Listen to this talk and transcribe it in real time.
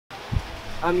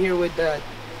I'm here with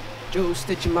Joe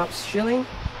Stitch 'em Up's Schilling.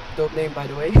 Dope name, by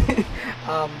the way.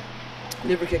 um,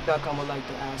 Liverkick.com would like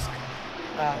to ask.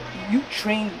 You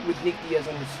trained with Nick Diaz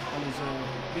on his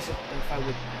recent fight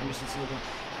with Anderson Silva.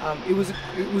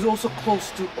 It was also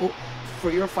close to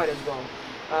for your fight as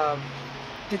well.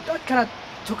 Did that kind of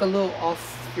took a little off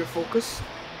your focus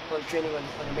on training on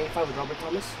the main fight with Robert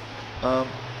Thomas?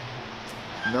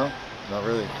 No, not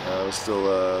really. I was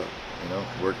still,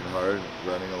 working hard,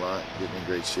 running a lot, getting in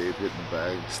great shape, hitting the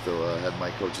bag. Still had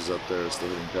my coaches up there, still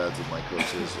hitting pads with my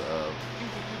coaches,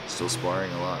 still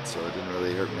sparring a lot. So it didn't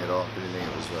really hurt me at all. If anything,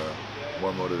 it was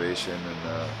more motivation,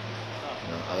 and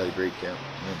I had a great camp.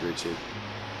 I'm in great shape.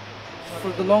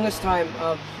 For the longest time,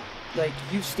 like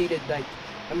you've stated, like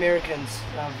Americans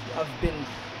have been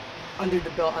under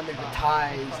the belt, under the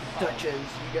ties, Dutches.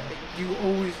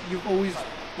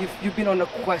 You've been on a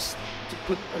quest to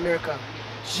put America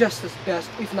just as best,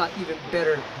 if not even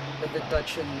better, than the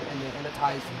Dutch and the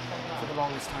ties for the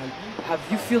longest time. Have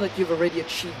you feel that you've already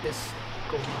achieved this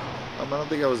goal? I don't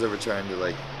think I was ever trying to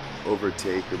like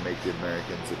overtake or make the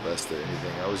Americans the best at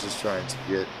anything. I was just trying to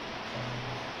get.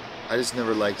 I just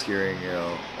never liked hearing,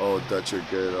 oh, Dutch are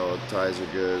good, oh, ties are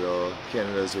good, oh,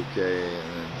 Canada's okay, and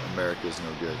then America's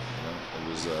no good. It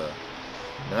was.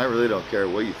 And I really don't care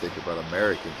what you think about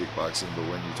American kickboxing, but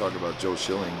when you talk about Joe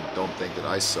Schilling, don't think that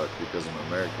I suck because I'm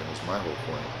American. Is my whole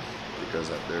point,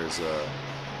 because there's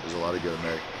a lot of good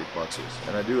American kickboxers,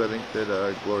 and I think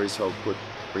that Glory's helped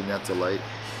bring that to light,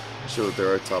 show that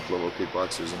there are top-level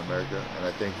kickboxers in America, and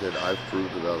I think that I've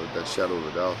proved without that shadow of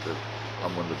a doubt that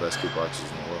I'm one of the best kickboxers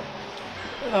in the world.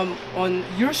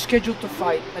 You're scheduled to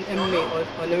fight an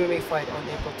MMA fight on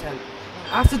April 10th.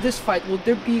 After this fight, will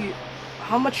there be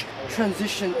how much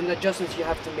transition and adjustments you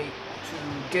have to make to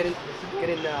get in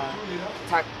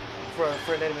attack for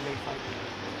an MMA fight?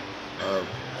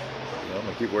 I'm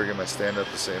gonna keep working my stand-up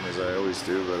the same as I always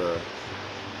do, but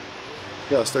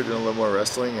yeah, I'll start doing a little more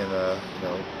wrestling and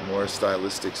more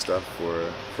stylistic stuff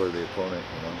for the opponent.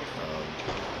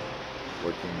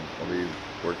 I'll be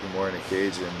working more in a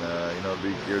cage, and it'll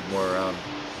be geared more around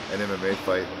an MMA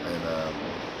fight,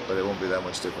 but it won't be that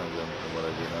much different than what I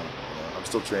do now. I'm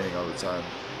still training all the time.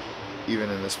 Even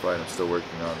in this fight, I'm still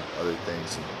working on other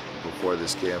things. And before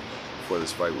this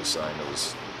fight was signed, I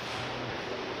was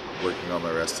working on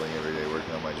my wrestling every day,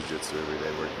 working on my jiu-jitsu every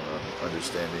day, working on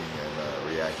understanding and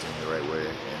reacting the right way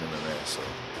in MMA. So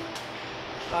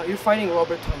you're fighting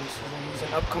Robert Thomas. He's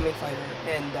an upcoming fighter,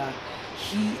 and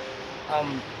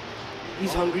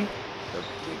he's hungry,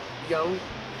 young.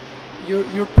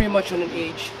 You're pretty much on an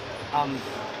age.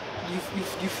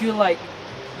 You feel like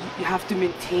you have to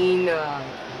maintain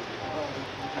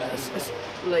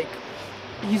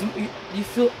you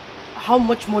feel, how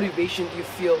much motivation do you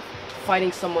feel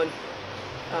fighting someone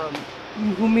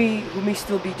who may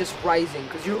still be just rising,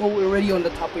 because you're already on the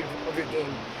top of your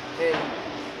game, and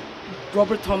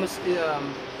Robert Thomas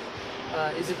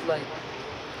is it like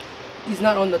he's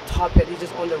not on the top yet, he's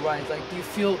just on the rise? Like, do you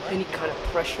feel any kind of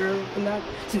pressure in that,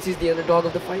 since he's the underdog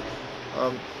of the fight?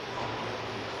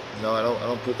 No, I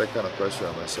don't put that kind of pressure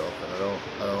on myself, and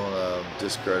I don't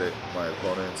discredit my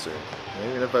opponents. Or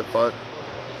even if I fought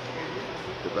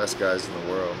the best guys in the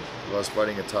world, if I was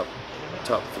fighting a top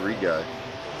 3 guy,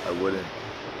 I wouldn't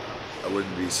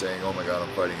be saying, oh my God, I'm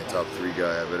fighting a top 3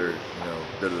 guy, I better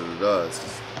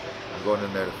I'm going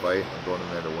in there to fight, I'm going in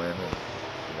there to win,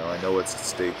 and I know what's at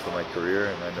stake for my career,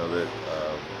 and I know that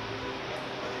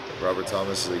Robert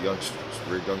Thomas is a young,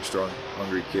 strong,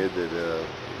 hungry kid that.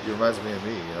 He reminds me of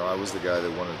me. I was the guy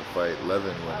that wanted to fight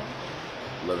Levin when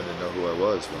Levin didn't know who I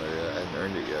was, when I hadn't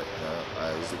earned it yet.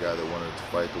 I was the guy that wanted to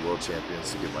fight the world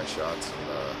champions to get my shots,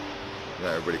 and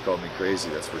everybody called me crazy.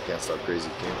 That's where Can't Stop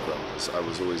Crazy came from. I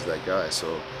was always that guy.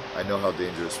 So I know how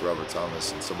dangerous Robert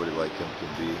Thomas and somebody like him can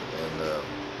be, and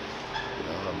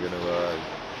I'm gonna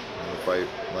fight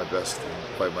my best and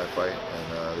fight my fight,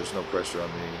 and there's no pressure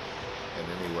on me in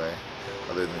any way,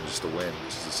 other than just a win,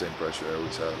 which is the same pressure I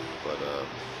always have. But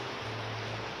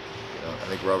I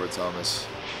think Robert Thomas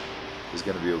is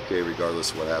going to be okay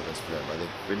regardless of what happens for him. I think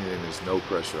if anything, there's no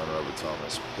pressure on Robert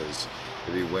Thomas, because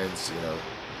if he wins,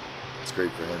 it's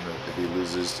great for him. If he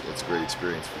loses, it's a great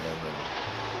experience for him. And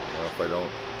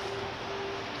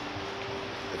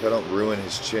if I don't ruin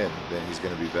his chin, then he's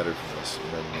going to be better from this.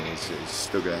 He's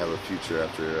still going to have a future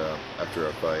after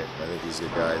our fight. And I think he's a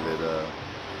guy that.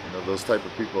 Those type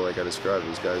of people, like I described,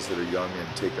 those guys that are young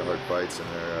and take the hard fights and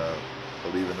they're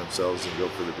believe in themselves and go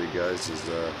for the big guys, is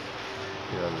the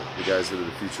guys that are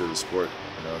the future of the sport.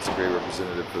 It's a great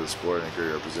representative for the sport and a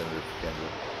great representative for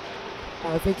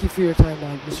Canada. Thank you for your time,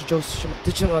 Mr.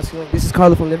 Joseph. This is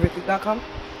Carlo from Liverkick.com.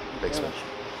 Thanks, man.